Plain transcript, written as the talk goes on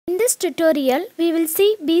tutorial, we will see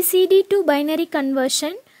BCD to binary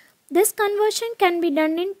conversion. This conversion can be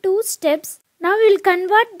done in 2 steps. Now we will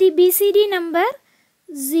convert the BCD number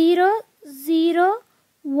 0, 0,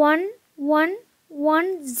 1, 1,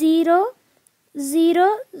 1, 0,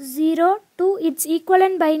 0, 0 to its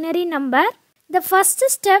equivalent binary number. The first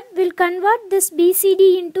step will convert this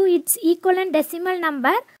BCD into its equivalent decimal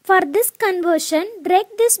number. For this conversion, break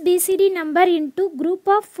this BCD number into group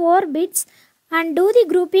of 4 bits and do the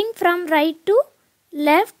grouping from right to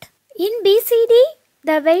left. In BCD,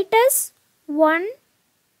 the weight is 1,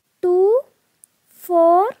 2,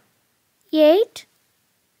 4, 8.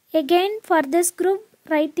 Again for this group,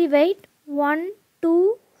 write the weight 1,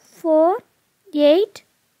 2, 4, 8.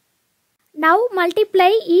 Now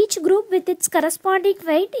multiply each group with its corresponding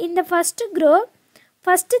weight. In the first group,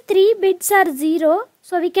 first 3 bits are 0.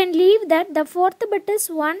 So we can leave that. The fourth bit is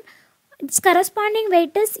 1. Its corresponding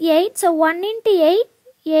weight is 8. So 1 into 8,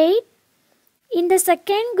 8. In the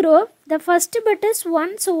second group, the first bit is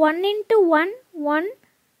 1. So 1 into 1, 1.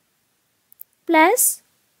 Plus,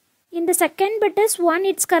 in the second bit is 1.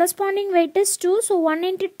 Its corresponding weight is 2. So 1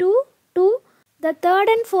 into 2, 2. The third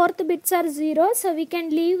and fourth bits are 0. So we can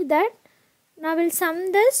leave that. Now we'll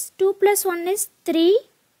sum this. 2 plus 1 is 3,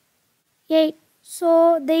 8.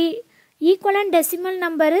 So the equivalent decimal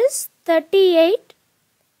number is 38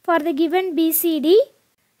 for the given BCD.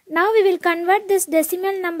 Now we will convert this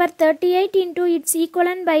decimal number 38 into its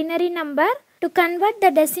equivalent binary number. To convert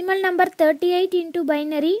the decimal number 38 into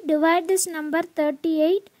binary, divide this number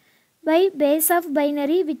 38 by base of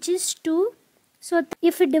binary, which is 2. So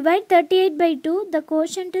if we divide 38 by 2, the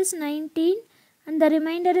quotient is 19. And the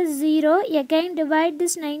remainder is 0. Again divide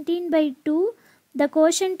this 19 by 2. The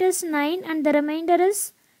quotient is 9 and the remainder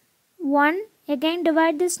is 1. Again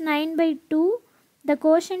divide this 9 by 2. The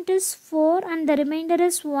quotient is 4 and the remainder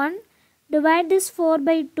is 1. Divide this 4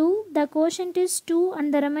 by 2. The quotient is 2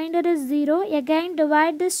 and the remainder is 0. Again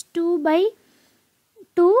divide this 2 by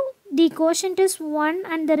 2. The quotient is 1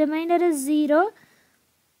 and the remainder is 0.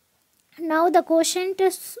 Now the quotient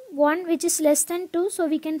is 1, which is less than 2. So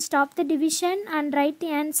we can stop the division and write the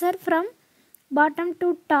answer from bottom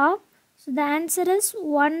to top. So the answer is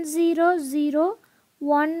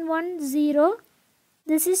 100,110.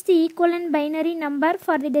 This is the equivalent binary number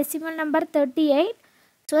for the decimal number 38.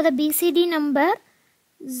 So the BCD number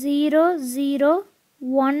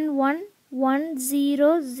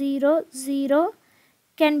 00111000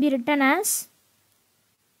 can be written as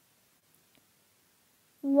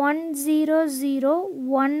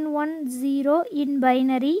 100,110 in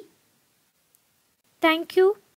binary. Thank you.